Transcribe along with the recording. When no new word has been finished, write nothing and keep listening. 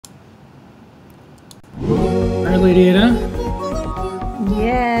All right, Lady Ada.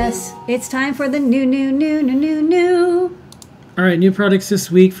 Yes, it's time for the new. All right, new products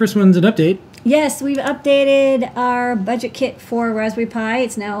this week. First one's an update. Yes, we've updated our budget kit for Raspberry Pi.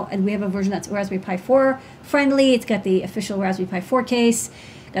 It's now, and we have a version that's Raspberry Pi 4 friendly. It's got the official Raspberry Pi 4 case,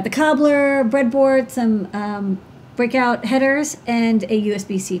 got the cobbler, breadboard, some breakout headers, and a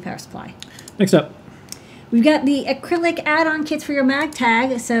USB-C power supply. Next up. We've got the acrylic add-on kits for your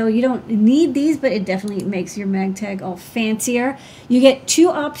MagTag, so you don't need these, but it definitely makes your MagTag all fancier. You get two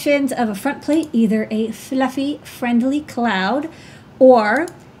options of a front plate, either a fluffy, friendly cloud, or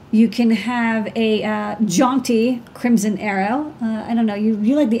you can have a jaunty crimson arrow. I don't know, you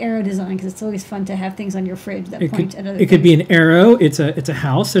like the arrow design because it's always fun to have things on your fridge that point at other things. It could be an arrow, it's a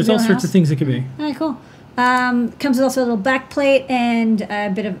house, there's all sorts of things it could be. All right, cool. Comes with also a little back plate and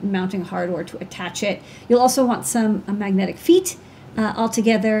a bit of mounting hardware to attach it. You'll also want some magnetic feet.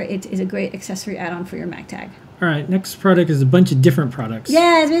 Altogether, it is a great accessory add-on for your MagTag. All right, next product is a bunch of different products.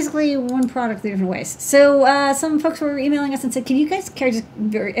 Yeah, it's basically one product, 3 different ways. So some folks were emailing us and said, can you guys carry just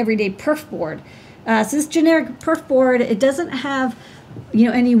very everyday perf board? So this generic perf board, it doesn't have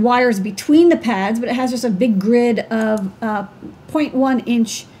any wires between the pads, but it has just a big grid of 0.1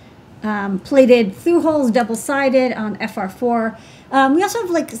 inch plated through holes, double-sided on FR4. We also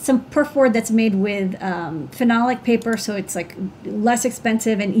have like some perf board that's made with phenolic paper, so it's like less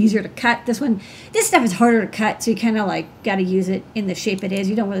expensive and easier to cut. This stuff is harder to cut, so you kind of like got to use it in the shape it is.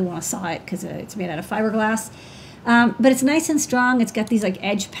 You don't really want to saw it because it's made out of fiberglass. But it's nice and strong. It's got these like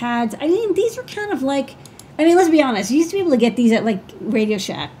edge pads. I mean, these are kind of like, let's be honest. You used to be able to get these at like Radio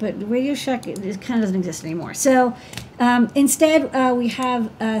Shack, but Radio Shack it kind of doesn't exist anymore. So instead, we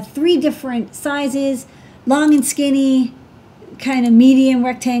have 3 different sizes: long and skinny, kind of medium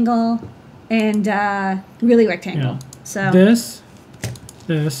rectangle, and really rectangle. Yeah. So this.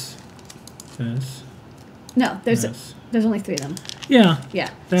 No, there's only 3 of them. Yeah. Yeah.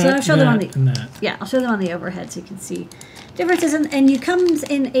 That, so I'll show them on the and that. Yeah, I'll show them on the overhead so you can see differences. And you comes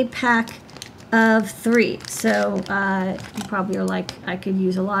in a pack of 3. So you probably are like, I could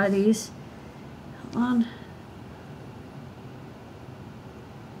use a lot of these. Hold on.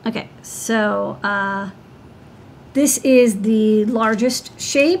 Okay, so this is the largest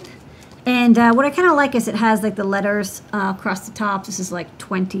shape, and what I kind of like is it has like the letters across the top. This is like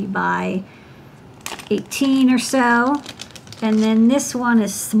 20 by 18 or so, and then this one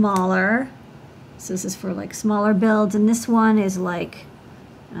is smaller. So this is for like smaller builds, and this one is like,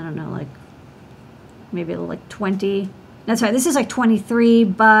 I don't know, like maybe like 20. That's right, this is like 23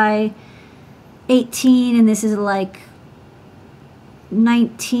 by 18, and this is like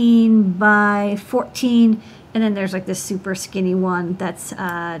 19 by 14, and then there's like this super skinny one that's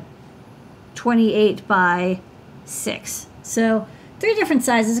 28 by 6. So 3 different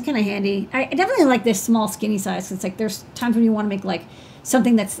sizes. It's kind of handy. I definitely like this small skinny size. It's like there's times when you want to make like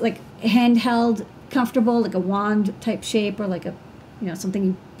something that's like handheld comfortable, like a wand type shape, or like a something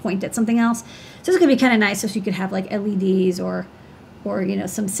you point at something else. So it's gonna be kind of nice if you could have like LEDs or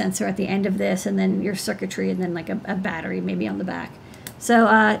some sensor at the end of this, and then your circuitry, and then like a battery maybe on the back. So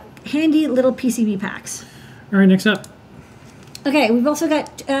handy little PCB packs. All right, next up. Okay, we've also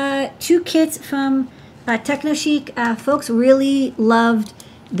got 2 kits from Techno Chic. Folks really loved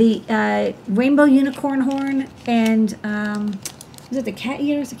the rainbow unicorn horn and was it the cat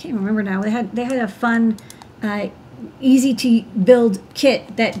eaters? I can't remember now. They had a fun, easy to build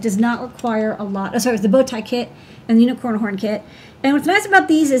kit that does not require a lot. Oh, sorry, it was the bow tie kit and the unicorn horn kit. And what's nice about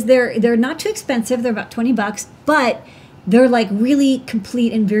these is they're not too expensive. They're about $20, but they're like really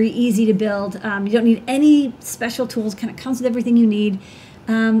complete and very easy to build. You don't need any special tools. Kind of comes with everything you need.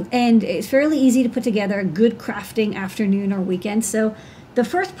 And it's fairly easy to put together a good crafting afternoon or weekend. So the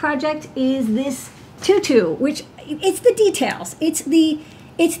first project is this Tutu, which it's the details. It's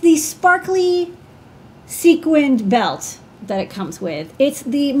the sparkly sequined belt that it comes with. It's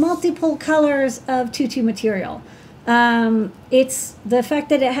the multiple colors of Tutu material. It's the fact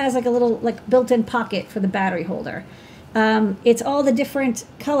that it has like a little like built-in pocket for the battery holder. It's all the different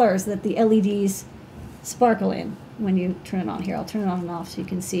colors that the LEDs sparkle in when you turn it on. Here, I'll turn it on and off so you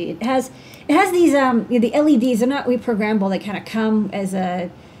can see. It has these the LEDs. They're not reprogrammable. They kind of come as they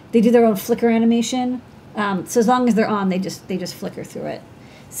do their own flicker animation. So as long as they're on, they just flicker through it.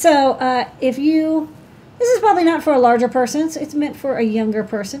 So this is probably not for a larger person. So it's meant for a younger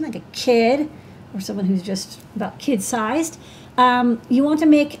person, like a kid or someone who's just about kid-sized. You want to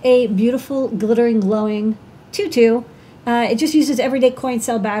make a beautiful, glittering, glowing tutu. It just uses everyday coin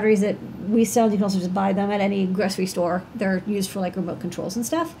cell batteries that we sell. You can also just buy them at any grocery store. They're used for like remote controls and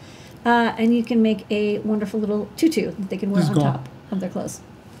stuff. And you can make a wonderful little tutu that they can wear on top of their clothes.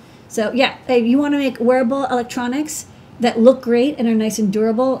 So yeah, if you want to make wearable electronics that look great and are nice and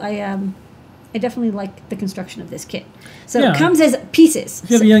durable, I definitely like the construction of this kit. So it comes as pieces. If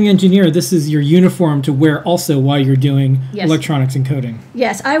you have a young engineer, this is your uniform to wear also while you're doing electronics and coding.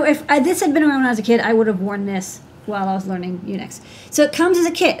 Yes, if this had been around when I was a kid, I would have worn this while I was learning Unix. So it comes as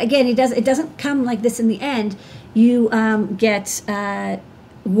a kit. Again, it doesn't come like this in the end. You get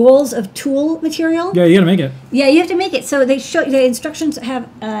rolls of tool material. Yeah, you gotta make it. Yeah, you have to make it. So they show the instructions have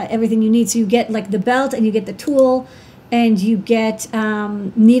everything you need. So you get like the belt, and you get the tool, and you get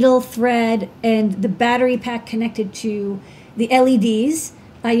needle, thread, and the battery pack connected to the LEDs.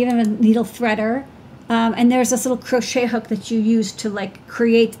 You have a needle threader, and there's this little crochet hook that you use to like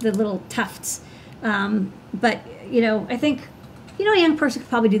create the little tufts. But I think a young person could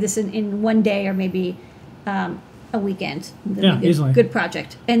probably do this in one day or maybe a weekend. Easily. Good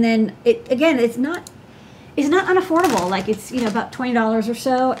project. And then it's not unaffordable. Like it's about $20 or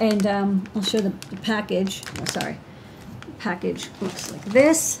so. And I'll show the package. Oh, sorry. The package looks like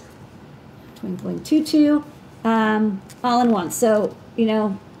this. Twinkling Tutu, all in one. So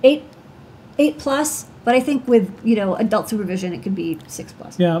 8 plus. But I think with adult supervision, it could be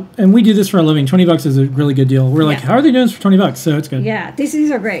 6+. Yeah, and we do this for a living. $20 is a really good deal. We're like, how are they doing this for $20? So it's good. Yeah,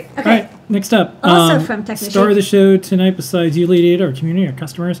 these are great. Okay. All right, next up. Also from Techno Star of the show tonight, besides you, Lady Ada, our community, our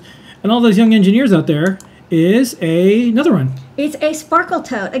customers, and all those young engineers out there, is another one. It's a sparkle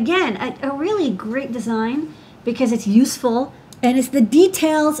tote. Again, a really great design because it's useful. And it's the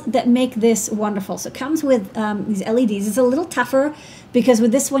details that make this wonderful. So it comes with these LEDs. It's a little tougher because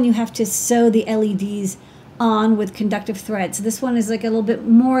with this one you have to sew the LEDs on with conductive thread. So this one is like a little bit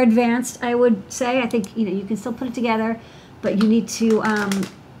more advanced, I would say. I think you can still put it together, but you need to.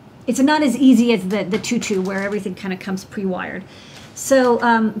 It's not as easy as the Tutu where everything kind of comes pre-wired. So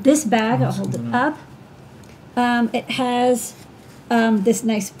this bag, I'll hold it up. It has this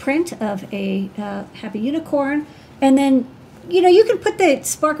nice print of a happy unicorn, and then. You can put the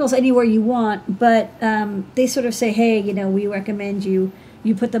sparkles anywhere you want, but they sort of say, hey, we recommend you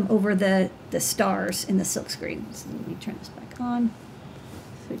put them over the stars in the silkscreen. So let me turn this back on.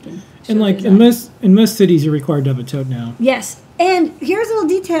 So we can and like in most cities, you're required to have a tote now. Yes, and here's a little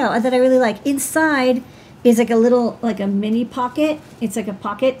detail that I really like. Inside is like a mini pocket. It's like a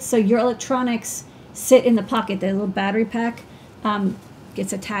pocket, so your electronics sit in the pocket. The little battery pack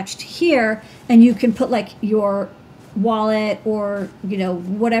gets attached here, and you can put like your wallet or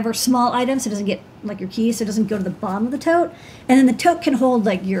whatever small item, so it doesn't get like your keys, so it doesn't go to the bottom of the tote. And then the tote can hold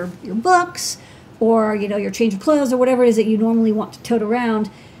like your books or your change of clothes or whatever it is that you normally want to tote around,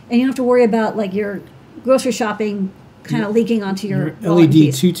 and you don't have to worry about like your grocery shopping kind of leaking onto your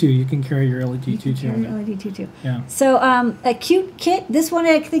LED Tutu. You can carry your LED Tutu. LED Tutu. Yeah. So a cute kit. This one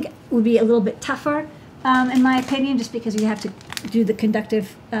I think would be a little bit tougher, in my opinion, just because you have to do the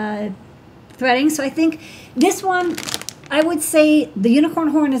conductive threading. So I think this one, I would say the unicorn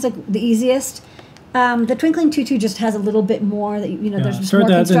horn is like the easiest. The Twinkling Tutu just has a little bit more that there's just more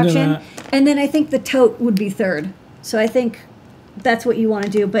construction, and then I think the tote would be third. So I think that's what you want to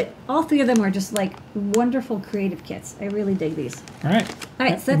do. But all three of them are just like wonderful creative kits. I really dig these. All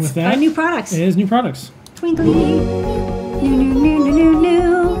right. So that's our new products. It is new products. Twinkling. New.